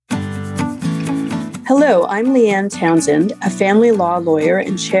Hello, I'm Leanne Townsend, a family law lawyer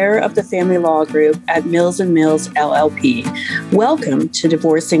and chair of the family law group at Mills & Mills LLP. Welcome to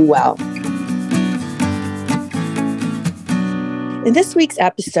Divorcing Well. In this week's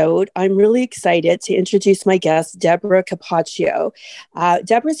episode, I'm really excited to introduce my guest, Deborah Capaccio.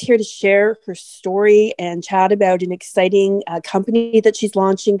 Deborah's here to share her story and chat about an exciting company that she's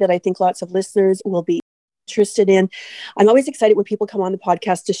launching that I think lots of listeners will be interested in. I'm always excited when people come on the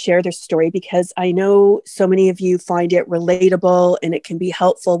podcast to share their story because I know so many of you find it relatable and it can be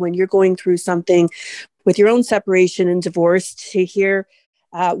helpful when you're going through something with your own separation and divorce to hear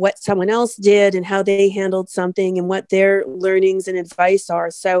what someone else did and how they handled something and what their learnings and advice are.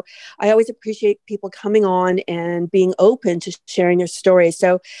 So I always appreciate people coming on and being open to sharing their story.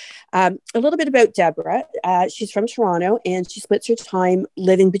 So a little bit about Deborah. She's from Toronto and she splits her time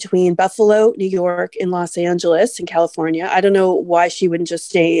living between Buffalo, New York, and Los Angeles in California. I don't know why she wouldn't just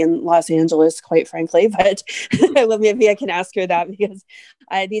stay in Los Angeles, quite frankly, but well, maybe I can ask her that because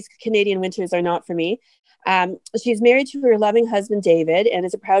these Canadian winters are not for me. She's married to her loving husband, David, and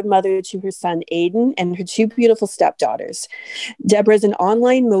is a proud mother to her son, Aiden, and her two beautiful stepdaughters. Deborah is an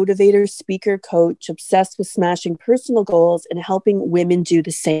online motivator, speaker, coach, obsessed with smashing personal goals and helping women do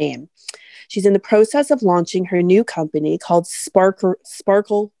the same. She's in the process of launching her new company called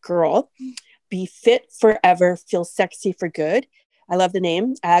Sparkle Girl. Be fit forever, feel sexy for good. I love the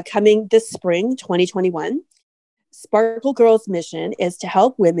name. Coming this spring, 2021. Sparkle Girl's mission is to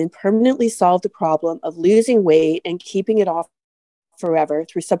help women permanently solve the problem of losing weight and keeping it off forever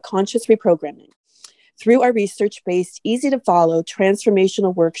through subconscious reprogramming. Through our research-based, easy-to-follow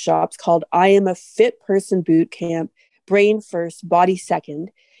transformational workshops called I Am a Fit Person Bootcamp, Brain First, Body Second,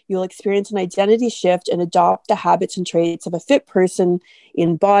 you'll experience an identity shift and adopt the habits and traits of a fit person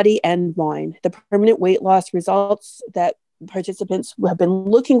in body and mind. The permanent weight loss results that participants have been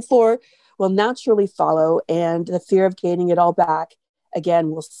looking for will naturally follow, and the fear of gaining it all back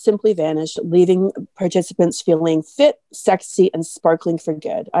again will simply vanish, leaving participants feeling fit, sexy, and sparkling for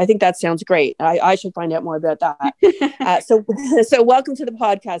good. I think that sounds great. I should find out more about that. So welcome to the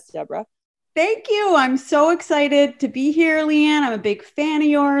podcast, Deborah. Thank you. I'm so excited to be here, Leanne. I'm a big fan of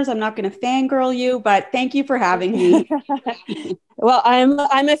yours. I'm not going to fangirl you, but thank you for having me. Well, I'm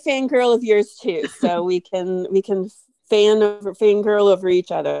a fangirl of yours too, so we can fangirl over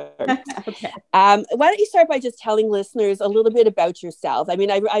each other. Okay. Why don't you start by just telling listeners a little bit about yourself? I mean,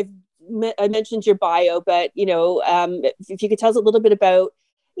 I mentioned your bio, but if you could tell us a little bit about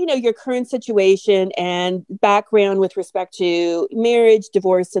your current situation and background with respect to marriage,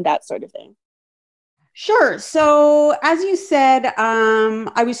 divorce, and that sort of thing. Sure. So as you said,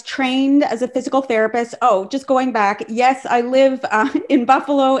 I was trained as a physical therapist. Oh, just going back. Yes, I live in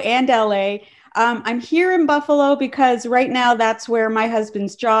Buffalo and LA. I'm here in Buffalo because right now that's where my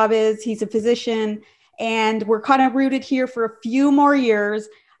husband's job is. He's a physician and we're kind of rooted here for a few more years.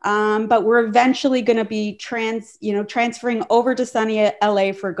 But we're eventually going to be transferring over to sunny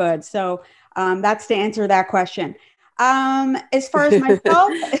LA for good. So that's to answer that question. As far as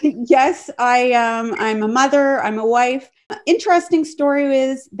myself, yes, I'm a mother, I'm a wife. Interesting story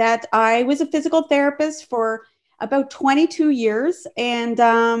is that I was a physical therapist for about 22 years. And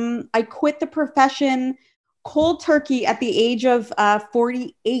I quit the profession cold turkey at the age of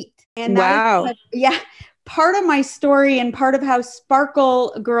 48. And wow. Part of my story and part of how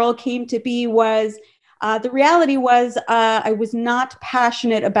Sparkle Girl came to be was the reality was I was not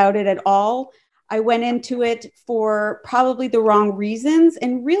passionate about it at all. I went into it for probably the wrong reasons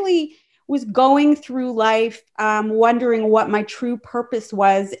and really was going through life wondering what my true purpose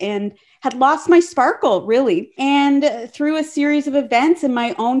was and had lost my sparkle, really. And through a series of events and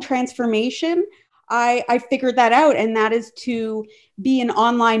my own transformation, I figured that out. And that is to be an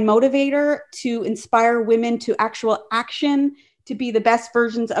online motivator, to inspire women to actual action, to be the best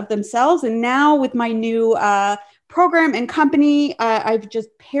versions of themselves. And now with my new program and company, I've just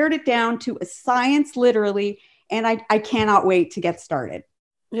pared it down to a science, literally. And I cannot wait to get started.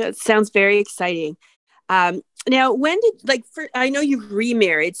 Yeah, it sounds very exciting. Now, I know you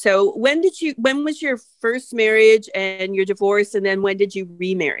remarried. So when was your first marriage and your divorce? And then when did you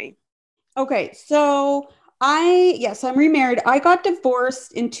remarry? Okay. So I'm remarried. I got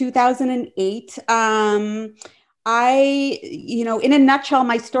divorced in 2008. In a nutshell,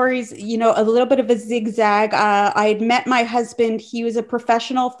 my story's, a little bit of a zigzag. I had met my husband. He was a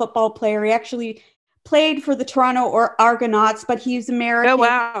professional football player. He actually played for the Toronto Argonauts, but he's American. Oh,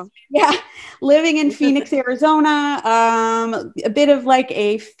 wow. Yeah. Living in Phoenix, Arizona. A bit of like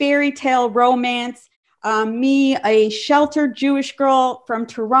a fairy tale romance. Me, a sheltered Jewish girl from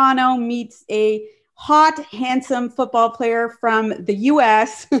Toronto, meets a hot, handsome football player from the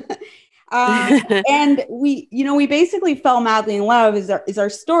US. And we basically fell madly in love is our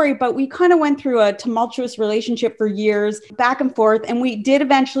story, but we kind of went through a tumultuous relationship for years, back and forth. And we did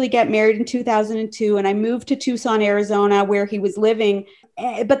eventually get married in 2002. And I moved to Tucson, Arizona, where he was living.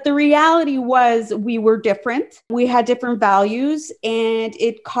 But the reality was we were different. We had different values, and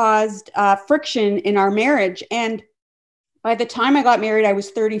it caused friction in our marriage. And by the time I got married, I was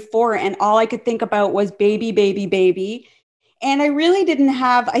 34, and all I could think about was baby, baby, baby. And I really didn't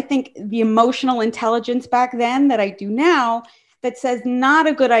have, I think, the emotional intelligence back then that I do now that says, not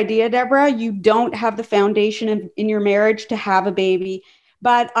a good idea, Deborah. You don't have the foundation in your marriage to have a baby.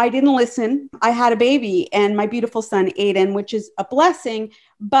 But I didn't listen. I had a baby and my beautiful son, Aiden, which is a blessing.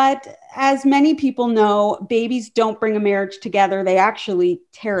 But as many people know, babies don't bring a marriage together. They actually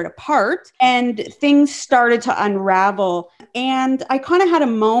tear it apart. And things started to unravel. And I kind of had a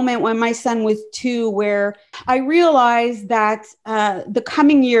moment when my son was 2 where I realized that the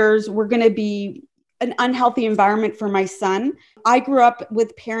coming years were going to be an unhealthy environment for my son. I grew up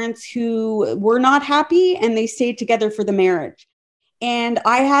with parents who were not happy, and they stayed together for the marriage. And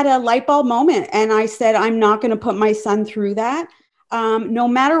I had a light bulb moment, and I said, I'm not going to put my son through that. No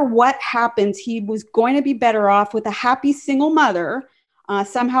matter what happens, he was going to be better off with a happy single mother.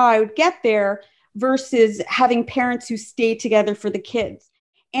 Somehow I would get there versus having parents who stayed together for the kids.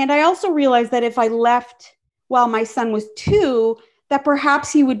 And I also realized that if I left while my son was 2, that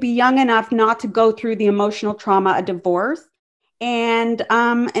perhaps he would be young enough not to go through the emotional trauma of divorce. And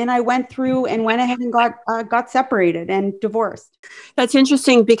I went through and went ahead and got separated and divorced. That's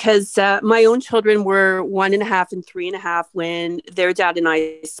interesting because my own children were 1.5 and 3.5 when their dad and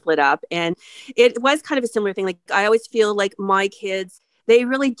I split up. And it was kind of a similar thing. Like, I always feel like my kids, they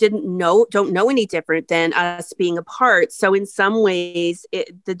really don't know any different than us being apart. So in some ways,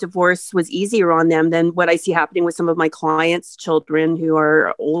 the divorce was easier on them than what I see happening with some of my clients' children who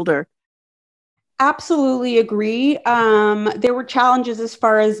are older. Absolutely agree. There were challenges as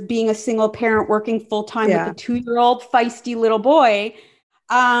far as being a single parent working full time with a 2-year-old feisty little boy.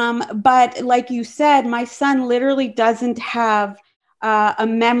 But like you said, my son literally doesn't have a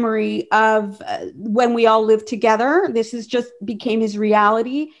memory of when we all lived together. This is just became his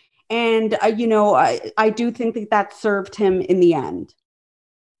reality. And, I do think that served him in the end.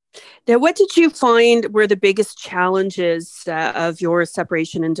 Now, what did you find were the biggest challenges of your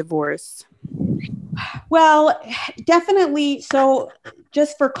separation and divorce? Well, definitely. So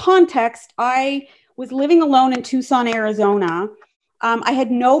just for context, I was living alone in Tucson, Arizona. I had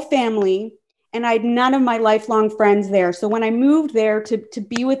no family, and I had none of my lifelong friends there. So when I moved there to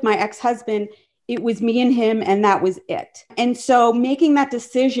be with my ex-husband, it was me and him, and that was it. And so making that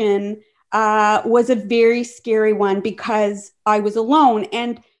decision was a very scary one because I was alone.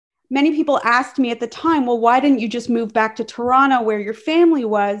 And many people asked me at the time, well, why didn't you just move back to Toronto where your family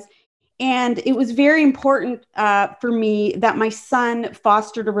was? And it was very important for me that my son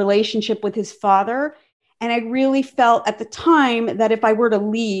fostered a relationship with his father. And I really felt at the time that if I were to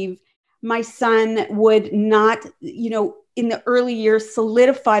leave, my son would not, in the early years,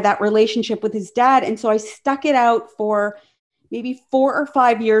 solidify that relationship with his dad. And so I stuck it out for maybe 4 or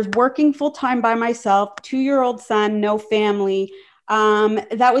 5 years, working full time by myself, 2-year-old son, no family.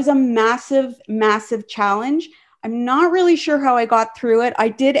 That was a massive, massive challenge. I'm not really sure how I got through it. I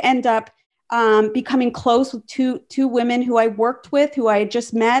did end up becoming close with two women who I worked with, who I had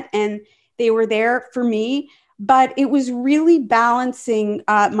just met, and they were there for me. But it was really balancing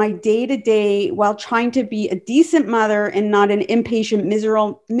my day-to-day while trying to be a decent mother and not an impatient,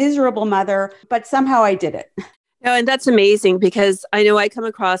 miserable mother. But somehow I did it. No, and that's amazing because I know I come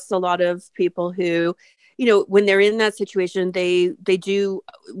across a lot of people who, when they're in that situation, they do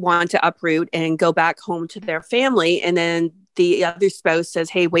want to uproot and go back home to their family. And then the other spouse says,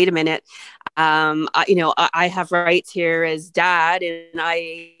 hey, wait a minute. I have rights here as dad and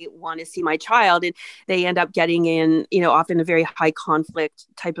I want to see my child. And they end up getting in, often a very high conflict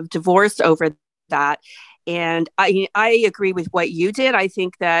type of divorce over that. And I agree with what you did. I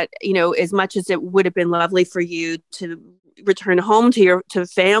think that, as much as it would have been lovely for you to return home to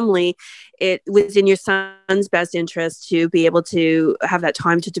family, it was in your son's best interest to be able to have that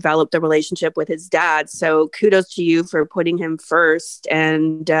time to develop the relationship with his dad. So kudos to you for putting him first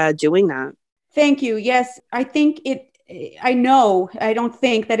and doing that. Thank you. Yes, I think I don't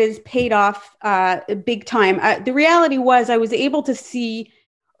think that it has paid off big time. The reality was I was able to see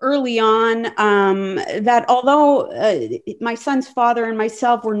early on that although my son's father and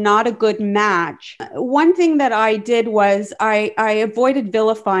myself were not a good match, one thing that I did was I avoided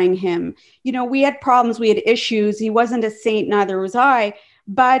vilifying him. We had problems, we had issues. He wasn't a saint, neither was I.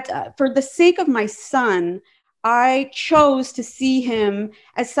 But for the sake of my son, I chose to see him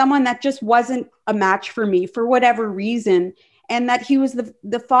as someone that just wasn't a match for me for whatever reason, and that he was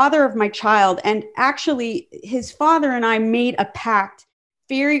the father of my child. And actually, his father and I made a pact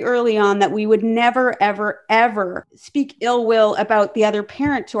very early on that we would never, ever, ever speak ill will about the other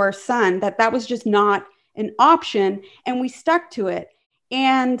parent to our son, that was just not an option. And we stuck to it.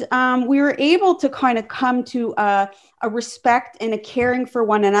 And we were able to kind of come to a respect and a caring for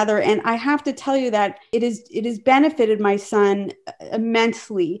one another. And I have to tell you that it has benefited my son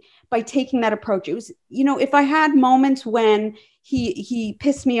immensely by taking that approach. It was, if I had moments when he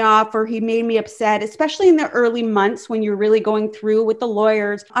pissed me off or he made me upset, especially in the early months when you're really going through with the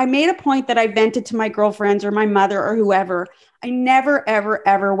lawyers, I made a point that I vented to my girlfriends or my mother or whoever. I never, ever,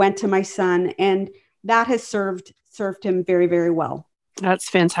 ever went to my son. And that has served him very, very well. That's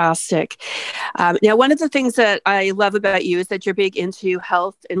fantastic. Now, one of the things that I love about you is that you're big into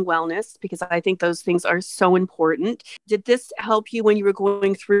health and wellness, because I think those things are so important. Did this help you when you were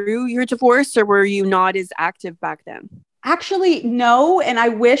going through your divorce, or were you not as active back then? Actually, no. And I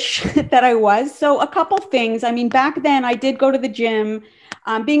wish that I was. So a couple things. I mean, back then I did go to the gym.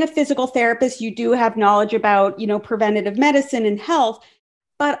 Being a physical therapist, you do have knowledge about, preventative medicine and health.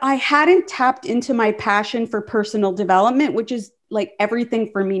 But I hadn't tapped into my passion for personal development, which is like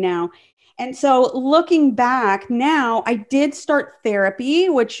everything for me now. And so looking back now, I did start therapy,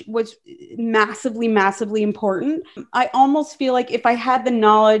 which was massively, massively important. I almost feel like if I had the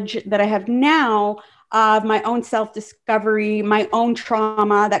knowledge that I have now of my own self-discovery, my own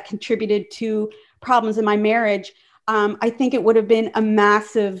trauma that contributed to problems in my marriage, I think it would have been a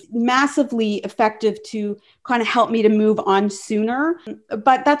massively effective to kind of help me to move on sooner.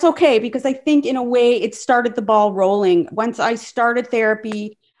 But that's okay, because I think in a way it started the ball rolling. Once I started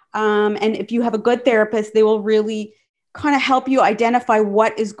therapy, and if you have a good therapist, they will really kind of help you identify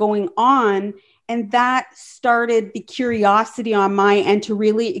what is going on. And that started the curiosity on my end to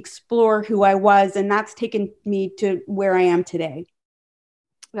really explore who I was. And that's taken me to where I am today.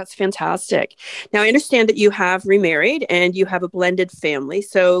 That's fantastic. Now, I understand that you have remarried and you have a blended family.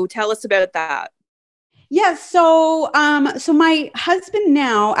 So tell us about that. Yes. So my husband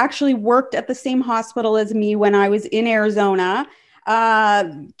now actually worked at the same hospital as me when I was in Arizona.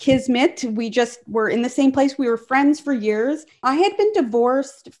 Kismet, we just were in the same place. We were friends for years. I had been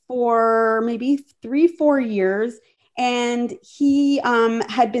divorced for maybe 3-4 years, and he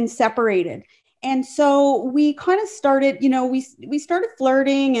had been separated. And so we kind of started, we started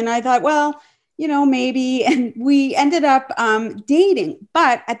flirting, and I thought, well, maybe, and we ended up dating.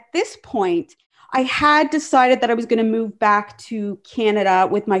 But at this point, I had decided that I was going to move back to Canada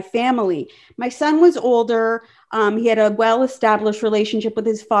with my family. My son was older. He had a well-established relationship with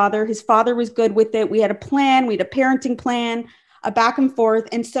his father. His father was good with it. We had a plan. We had a parenting plan, a back and forth.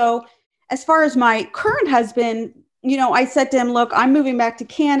 And so as far as my current husband, I said to him, look, I'm moving back to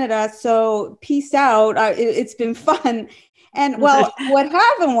Canada, so peace out. It's been fun. And well, what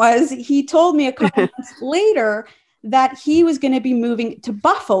happened was he told me a couple months later that he was going to be moving to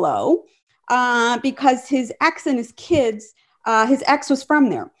Buffalo because his ex and his kids, his ex was from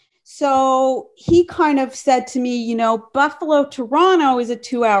there. So he kind of said to me, Buffalo, Toronto is a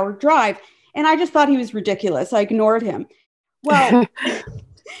 2-hour drive. And I just thought he was ridiculous. I ignored him. Well,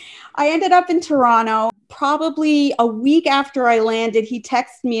 I ended up in Toronto. Probably a week after I landed, he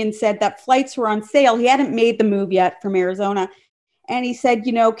texted me and said that flights were on sale. He hadn't made the move yet from Arizona. And he said,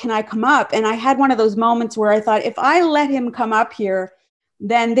 can I come up? And I had one of those moments where I thought, if I let him come up here,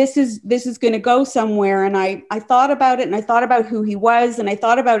 then this is going to go somewhere. And I thought about it, and I thought about who he was, and I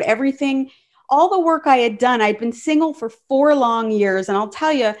thought about everything, all the work I had done. I'd been single for 4 long years. And I'll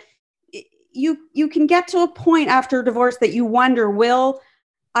tell you, you can get to a point after divorce that you wonder, will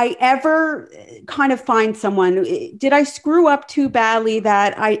I ever kind of find someone? Did I screw up too badly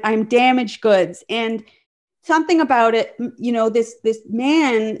that I'm damaged goods? And something about it, this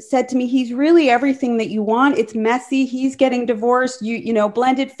man said to me, he's really everything that you want. It's messy. He's getting divorced.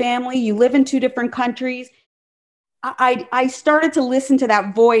 Blended family. You live in 2 different countries. I started to listen to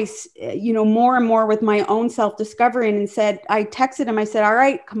that voice, more and more with my own self-discovery, and I texted him. I said, all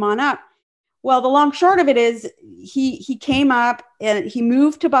right, come on up. Well, the long short of it is he came up and he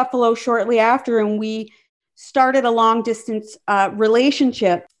moved to Buffalo shortly after, and we started a long distance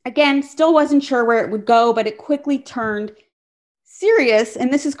relationship. Again, still wasn't sure where it would go, but it quickly turned serious.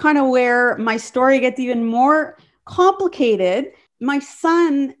 And this is kind of where my story gets even more complicated. My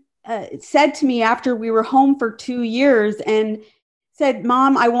son said to me after we were home for 2 years and said,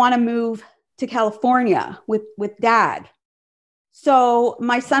 Mom, I want to move to California with Dad. So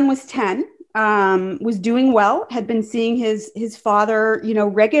my son was 10. was doing well, had been seeing his father,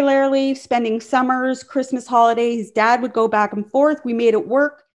 regularly, spending summers, Christmas holidays. His dad would go back and forth. We made it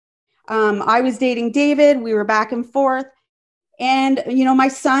work. I was dating David. We were back and forth. And, my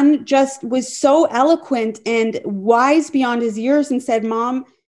son just was so eloquent and wise beyond his years and said, Mom,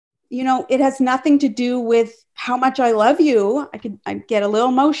 it has nothing to do with how much I love you. I get a little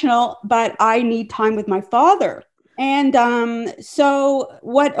emotional, but I need time with my father. And so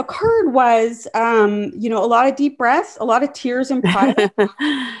what occurred was, a lot of deep breaths, a lot of tears in private,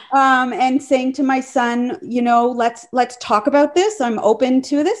 and saying to my son, let's talk about this. I'm open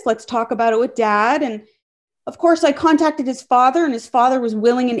to this. Let's talk about it with Dad. And of course, I contacted his father, and his father was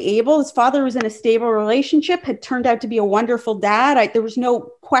willing and able. His father was in a stable relationship, had turned out to be a wonderful dad. There was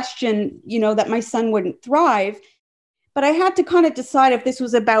no question, that my son wouldn't thrive. But I had to kind of decide if this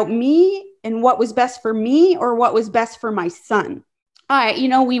was about me and what was best for me or what was best for my son.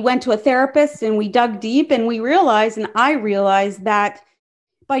 We went to a therapist and we dug deep, and I realized that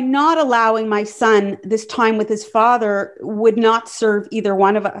by not allowing my son this time with his father would not serve either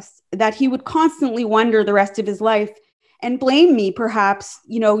one of us, that he would constantly wonder the rest of his life and blame me, perhaps,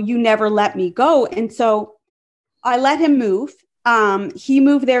 you never let me go. And so I let him move. He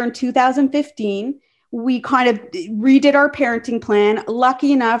moved there in 2015. We kind of redid our parenting plan.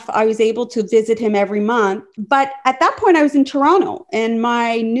 Lucky enough, I was able to visit him every month. But at that point, I was in Toronto and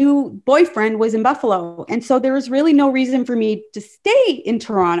my new boyfriend was in Buffalo. And so there was really no reason for me to stay in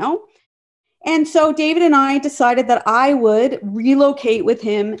Toronto. And so David and I decided that I would relocate with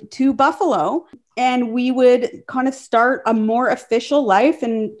him to Buffalo and we would kind of start a more official life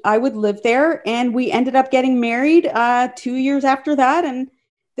and I would live there. And we ended up getting married 2 years after that. And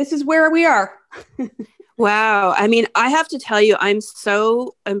this is where we are. Wow. I mean, I have to tell you, I'm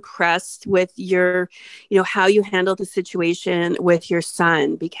so impressed with your, how you handled the situation with your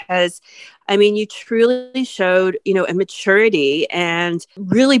son, because I mean, you truly showed, a maturity and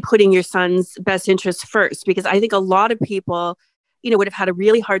really putting your son's best interests first, because I think a lot of people, would have had a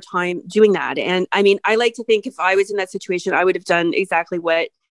really hard time doing that. And I mean, I like to think if I was in that situation, I would have done exactly what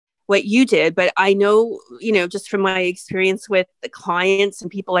you did. But I know, just from my experience with the clients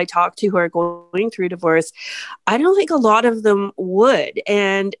and people I talk to who are going through divorce, I don't think a lot of them would.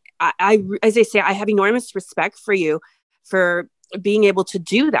 And I as I say, I have enormous respect for you for being able to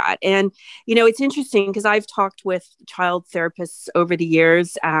do that. And, it's interesting because I've talked with child therapists over the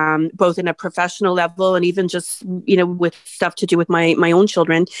years, both in a professional level and even just, with stuff to do with my own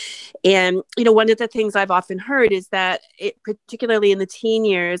children. And, one of the things I've often heard is that particularly in the teen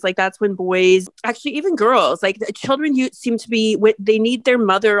years, like that's when boys, actually even girls, like the children seem to be, they need their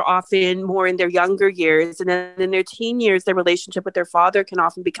mother often more in their younger years. And then in their teen years, their relationship with their father can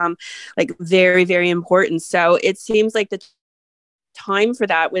often become like very, very important. So it seems like the time for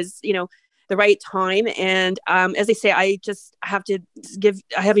that was, the right time. And as I say, I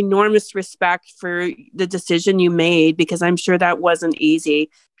have enormous respect for the decision you made, because I'm sure that wasn't easy.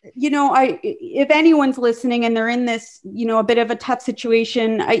 If anyone's listening and they're in this, a bit of a tough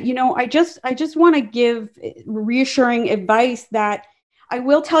situation, I just want to give reassuring advice that I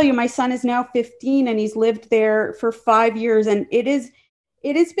will tell you, my son is now 15 and he's lived there for 5 years. And it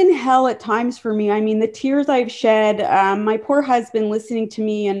has been hell at times for me. I mean, the tears I've shed, my poor husband listening to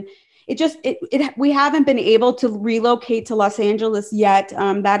me, and we haven't been able to relocate to Los Angeles yet.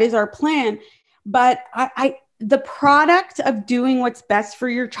 That is our plan. But the product of doing what's best for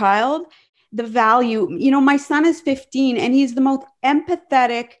your child, the value, my son is 15 and he's the most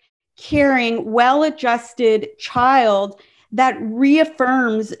empathetic, caring, well-adjusted child that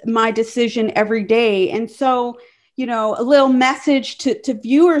reaffirms my decision every day. And so, a little message to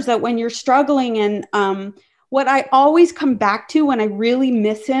viewers that when you're struggling, and what I always come back to when I really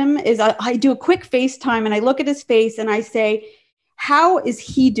miss him is I do a quick FaceTime and I look at his face and I say, how is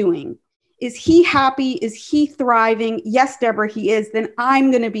he doing? Is he happy? Is he thriving? Yes, Deborah, he is. Then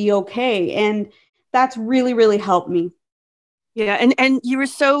I'm going to be okay. And that's really, really helped me. Yeah. And you were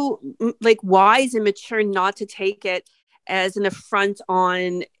so like wise and mature not to take it as an affront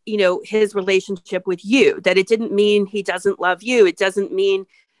on, his relationship with you, that it didn't mean he doesn't love you. It doesn't mean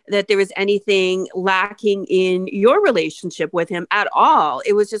that there was anything lacking in your relationship with him at all.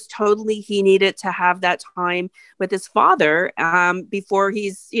 It was just totally, he needed to have that time with his father before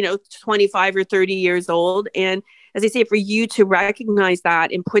he's, 25 or 30 years old. And as I say, for you to recognize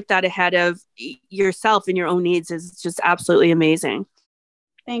that and put that ahead of yourself and your own needs is just absolutely amazing.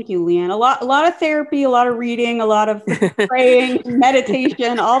 Thank you, Leanne. A lot of therapy, a lot of reading, a lot of praying,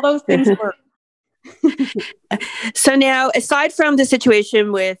 meditation, all those things work. So now, aside from the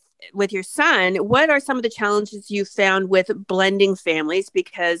situation with with your son, what are some of the challenges you found with blending families?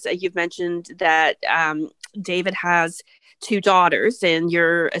 Because you've mentioned that David has two daughters and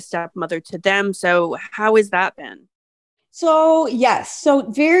you're a stepmother to them. So how has that been? So yes, so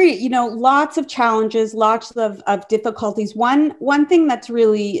very, lots of challenges, lots of difficulties. One thing that's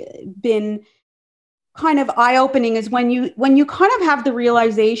really been kind of eye-opening is when you kind of have the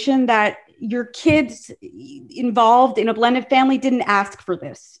realization that your kids involved in a blended family didn't ask for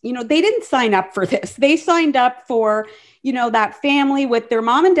this. They didn't sign up for this. They signed up for, that family with their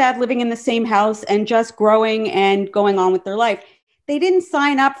mom and dad living in the same house and just growing and going on with their life. They didn't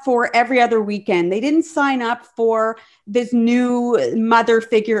sign up for every other weekend. They didn't sign up for this new mother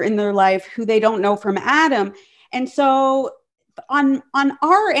figure in their life who they don't know from Adam. And so on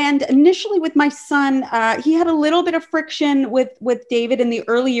our end, initially with my son, he had a little bit of friction with David in the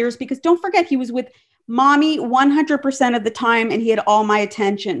early years, because don't forget, he was with mommy 100% of the time and he had all my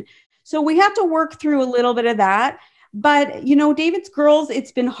attention. So we had to work through a little bit of that. But, David's girls,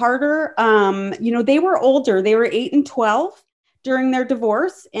 it's been harder. They were older. They were 8 and 12 during their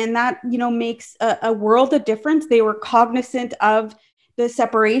divorce. And that, makes a world of difference. They were cognizant of the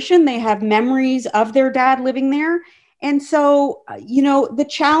separation. They have memories of their dad living there. And so, the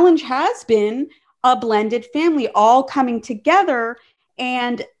challenge has been a blended family all coming together,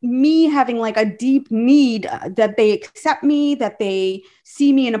 and me having like a deep need that they accept me, that they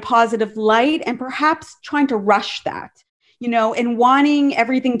see me in a positive light, and perhaps trying to rush that, and wanting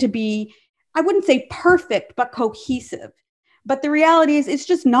everything to be, I wouldn't say perfect, but cohesive. But the reality is it's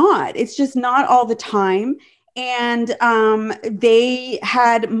just not all the time. And they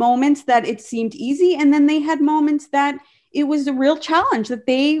had moments that it seemed easy. And then they had moments that it was a real challenge, that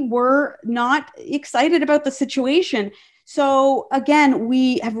they were not excited about the situation. So again,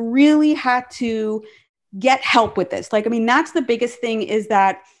 we have really had to get help with this. That's the biggest thing, is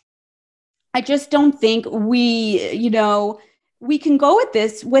that I just don't think we can go at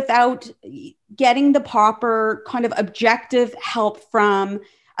this without getting the proper kind of objective help from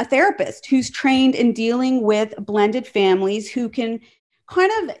a therapist who's trained in dealing with blended families, who can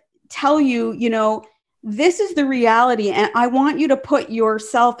kind of tell you, this is the reality. And I want you to put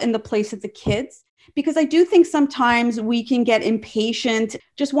yourself in the place of the kids, because I do think sometimes we can get impatient,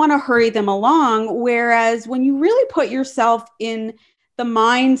 just want to hurry them along. Whereas when you really put yourself in the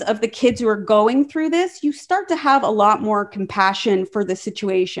minds of the kids who are going through this, you start to have a lot more compassion for the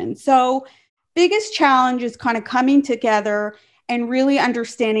situation. So biggest challenge is kind of coming together and really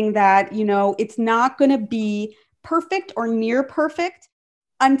understanding that, it's not going to be perfect or near perfect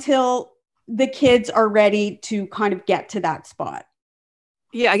until the kids are ready to kind of get to that spot.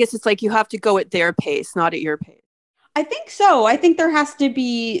 Yeah, I guess it's like you have to go at their pace, not at your pace. I think so. I think there has to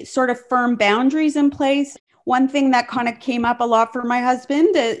be sort of firm boundaries in place. One thing that kind of came up a lot for my husband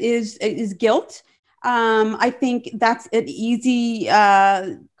is guilt. I think that's an easy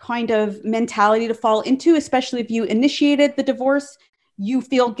kind of mentality to fall into, especially if you initiated the divorce. You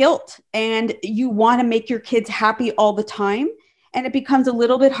feel guilt and you want to make your kids happy all the time. And it becomes a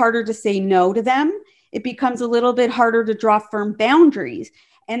little bit harder to say no to them. It becomes a little bit harder to draw firm boundaries.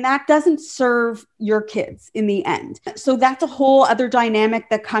 And that doesn't serve your kids in the end. So that's a whole other dynamic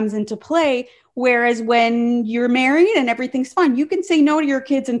that comes into play. Whereas when you're married and everything's fine, you can say no to your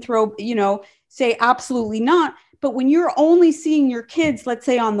kids and say absolutely not. But when you're only seeing your kids, let's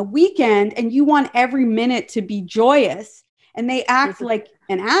say on the weekend, and you want every minute to be joyous and they act like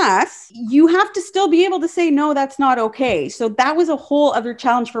an ass, you have to still be able to say, no, that's not okay. So that was a whole other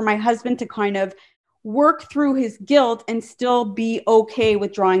challenge for my husband to kind of work through his guilt and still be okay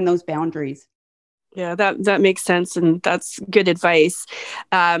with drawing those boundaries. Yeah, that makes sense. And that's good advice.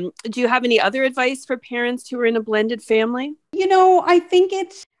 Do you have any other advice for parents who are in a blended family? I think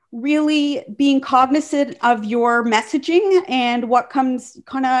it's really being cognizant of your messaging and what comes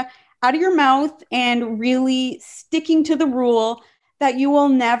kind of out of your mouth, and really sticking to the rule that you will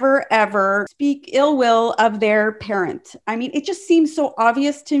never, ever speak ill will of their parent. I mean, it just seems so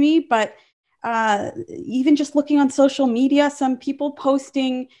obvious to me, but even just looking on social media, some people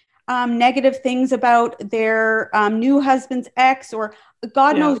posting negative things about their new husband's ex, or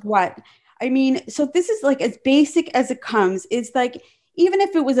God knows what. I mean, so this is like as basic as it comes. It's like, even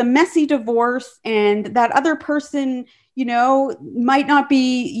if it was a messy divorce and that other person, might not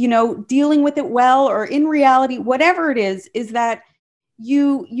be, dealing with it well, or in reality, whatever it is that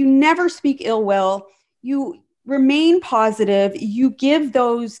you never speak ill will. You remain positive. You give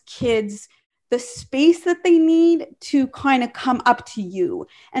those kids the space that they need to kind of come up to you.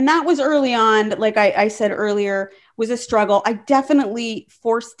 And that was early on, like I said earlier, was a struggle. I definitely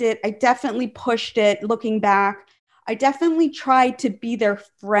forced it. I definitely pushed it looking back. I definitely tried to be their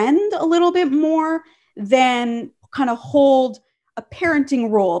friend a little bit more than kind of hold a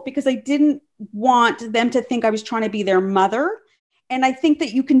parenting role, because I didn't want them to think I was trying to be their mother. And I think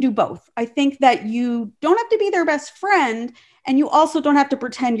that you can do both. I think that you don't have to be their best friend, and you also don't have to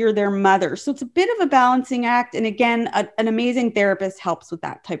pretend you're their mother. So it's a bit of a balancing act. And again, an amazing therapist helps with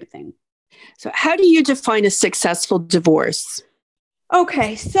that type of thing. So, how do you define a successful divorce?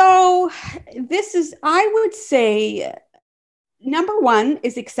 Okay, so this is, I would say, number one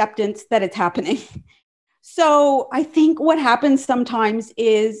is acceptance that it's happening. So I think what happens sometimes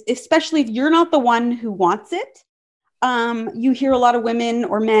is, especially if you're not the one who wants it, you hear a lot of women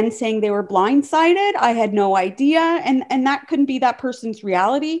or men saying they were blindsided. I had no idea. And that couldn't be that person's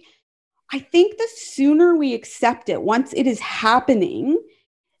reality. I think the sooner we accept it, once it is happening,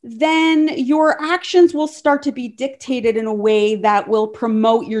 then your actions will start to be dictated in a way that will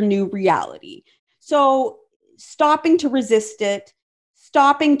promote your new reality. So stopping to resist it,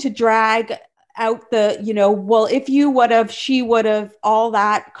 stopping to drag out the, well, if you would have, she would have, all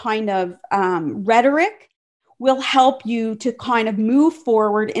that kind of rhetoric will help you to kind of move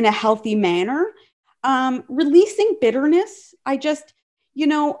forward in a healthy manner. Releasing bitterness. Like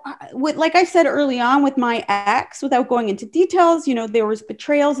I said early on with my ex, without going into details, there was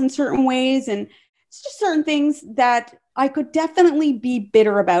betrayals in certain ways, and it's just certain things that I could definitely be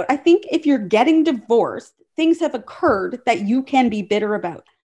bitter about. I think if you're getting divorced, things have occurred that you can be bitter about.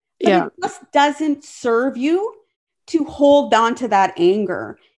 But it just doesn't serve you to hold on to that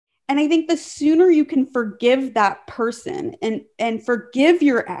anger. And I think the sooner you can forgive that person and forgive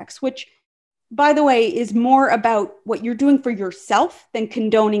your ex, which, by the way, is more about what you're doing for yourself than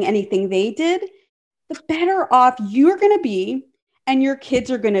condoning anything they did, the better off you're going to be and your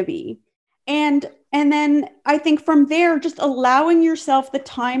kids are going to be. And then I think from there, just allowing yourself the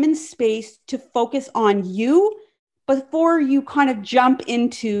time and space to focus on you before you kind of jump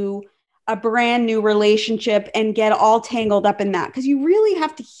into a brand new relationship and get all tangled up in that. Because you really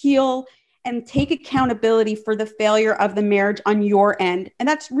have to heal and take accountability for the failure of the marriage on your end. And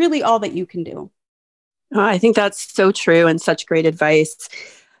that's really all that you can do. I think that's so true and such great advice.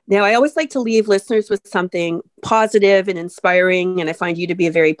 Now, I always like to leave listeners with something positive and inspiring, and I find you to be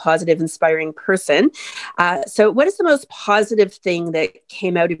a very positive, inspiring person. So what is the most positive thing that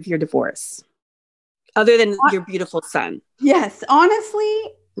came out of your divorce, other than your beautiful son? Yes,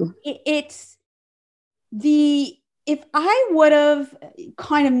 honestly, it's if I would have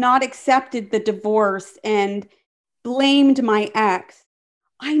kind of not accepted the divorce and blamed my ex,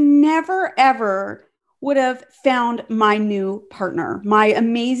 I never, ever would have found my new partner, my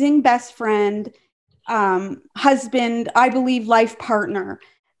amazing best friend, husband, I believe life partner,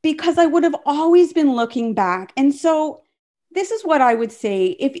 because I would have always been looking back. And so this is what I would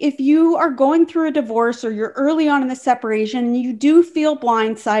say. If you are going through a divorce or you're early on in the separation and you do feel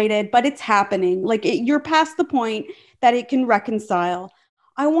blindsided, but it's happening, you're past the point that it can reconcile,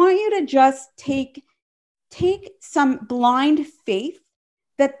 I want you to just take some blind faith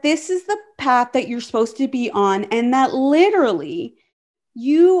that this is the path that you're supposed to be on, and that literally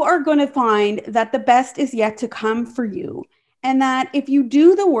you are going to find that the best is yet to come for you. And that if you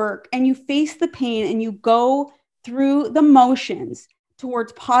do the work and you face the pain and you go through the motions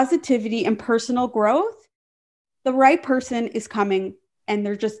towards positivity and personal growth, the right person is coming, and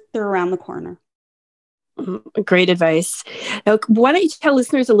they're around the corner. Great advice. Now, why don't you tell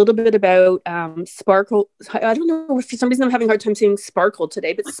listeners a little bit about Sparkle? I don't know if for some reason I'm having a hard time saying Sparkle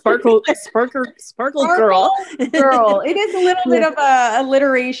today, but Sparkle Girl. Girl. It is a little bit of a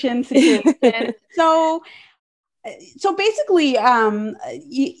alliteration situation. So basically,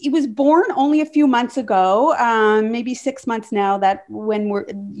 he was born only a few months ago, maybe 6 months now, that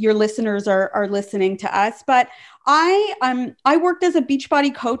when your listeners are listening to us. But I worked as a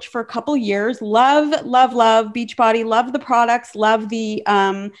Beachbody coach for a couple years. Love Beachbody. Love the products. Love the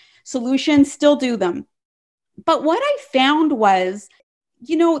solutions. Still do them. But what I found was,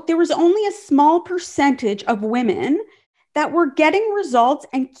 there was only a small percentage of women that were getting results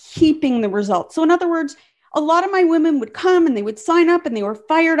and keeping the results. So in other words, a lot of my women would come and they would sign up and they were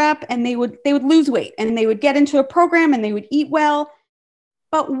fired up and they would lose weight and they would get into a program and they would eat well.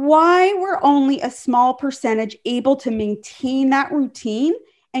 But why were only a small percentage able to maintain that routine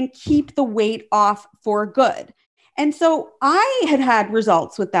and keep the weight off for good? And so I had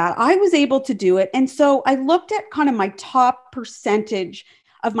results with that. I was able to do it. And so I looked at kind of my top percentage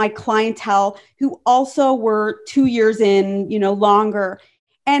of my clientele who also were 2 years in, longer.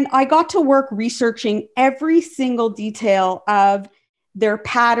 And I got to work researching every single detail of their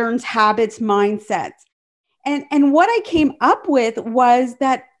patterns, habits, mindsets. And what I came up with was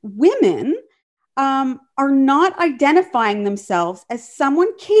that women are not identifying themselves as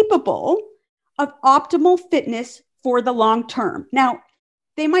someone capable of optimal fitness for the long term. Now,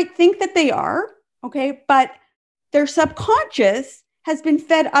 they might think that they are, okay, but their subconscious has been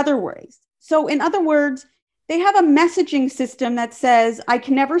fed other ways. So in other words, they have a messaging system that says, I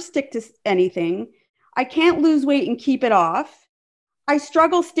can never stick to anything. I can't lose weight and keep it off. I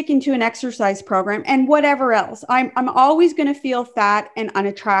struggle sticking to an exercise program and whatever else. I'm always going to feel fat and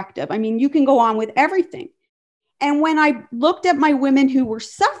unattractive. I mean, you can go on with everything. And when I looked at my women who were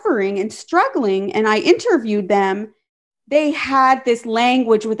suffering and struggling and I interviewed them, they had this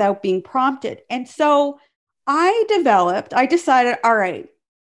language without being prompted. And so I decided, all right,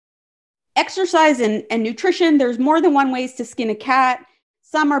 exercise and nutrition, there's more than one ways to skin a cat.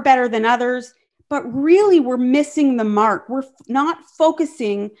 Some are better than others, but really we're missing the mark. We're not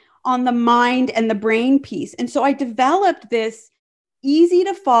focusing on the mind and the brain piece. And so I developed this easy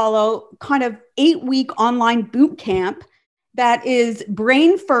to follow kind of 8-week online boot camp that is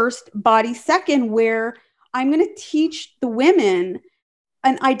brain first, body second, where I'm going to teach the women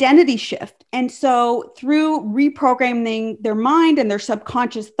an identity shift. And so through reprogramming their mind and their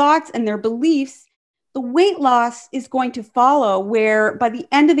subconscious thoughts and their beliefs, the weight loss is going to follow, where by the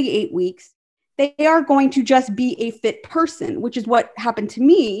end of the 8 weeks, they are going to just be a fit person, which is what happened to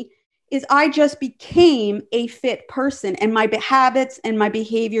me. Is I just became a fit person and my habits and my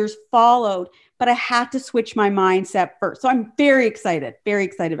behaviors followed, but I had to switch my mindset first. So I'm very excited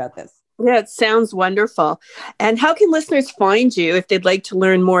about this. Yeah, it sounds wonderful. And how can listeners find you if they'd like to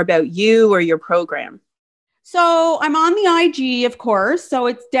learn more about you or your program? So I'm on the IG, of course. So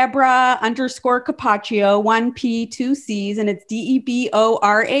it's Deborah_Capaccio, 1P, 2 Cs, and it's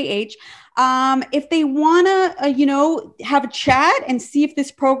DEBORAH. If they want to, have a chat and see if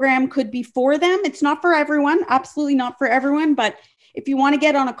this program could be for them, it's not for everyone, absolutely not for everyone. But if you want to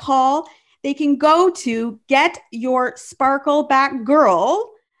get on a call, they can go to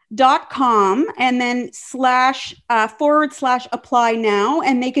getyoursparklebackgirl.com and then //apply now.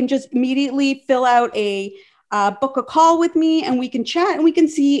 And they can just immediately fill out book a call with me and we can chat and we can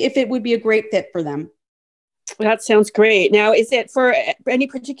see if it would be a great fit for them. That sounds great. Now, is it for any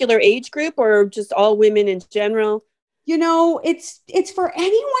particular age group or just all women in general? It's for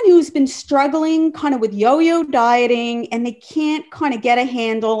anyone who's been struggling kind of with yo-yo dieting and they can't kind of get a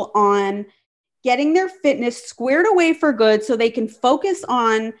handle on getting their fitness squared away for good so they can focus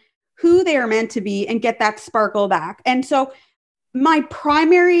on who they are meant to be and get that sparkle back. And so my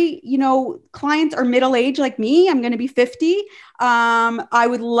primary, clients are middle-aged like me. I'm going to be 50. I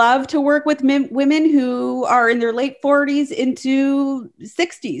would love to work with women who are in their late 40s into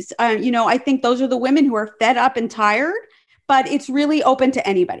 60s. I think those are the women who are fed up and tired, but it's really open to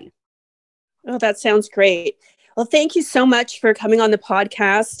anybody. Oh, that sounds great. Well, thank you so much for coming on the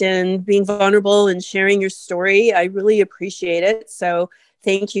podcast and being vulnerable and sharing your story. I really appreciate it. So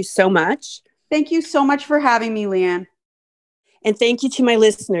thank you so much. Thank you so much for having me, Leanne. And thank you to my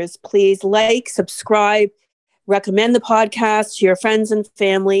listeners. Please like, subscribe, recommend the podcast to your friends and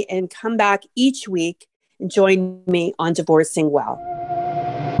family, and come back each week and join me on Divorcing Well.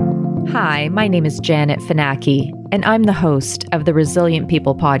 Hi, my name is Janet Finacki, and I'm the host of the Resilient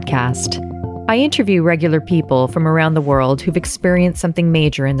People podcast. I interview regular people from around the world who've experienced something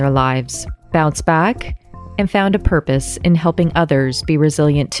major in their lives, bounced back, and found a purpose in helping others be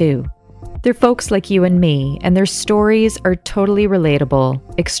resilient too. They're folks like you and me, and their stories are totally relatable,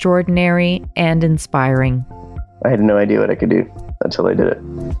 extraordinary, and inspiring. I had no idea what I could do until I did it.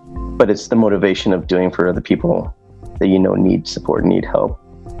 But it's the motivation of doing for other people that need support, need help,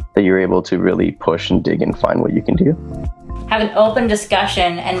 that you're able to really push and dig and find what you can do. Have an open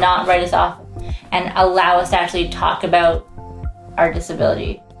discussion and not write us off and allow us to actually talk about our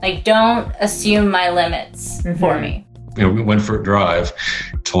disability. Don't assume my limits for me. We went for a drive,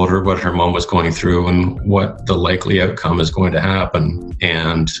 told her what her mom was going through and what the likely outcome is going to happen.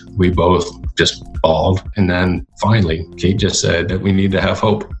 And we both just bawled. And then finally, Kate just said that we need to have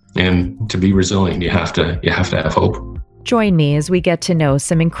hope. And to be resilient, you have to have hope. Join me as we get to know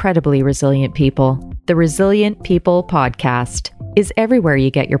some incredibly resilient people. The Resilient People podcast is everywhere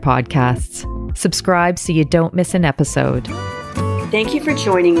you get your podcasts. Subscribe so you don't miss an episode. Thank you for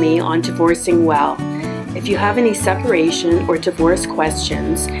joining me on Divorcing Well. If you have any separation or divorce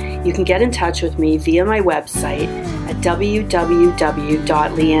questions, you can get in touch with me via my website at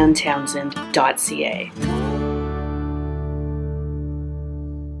www.leannetownsend.ca.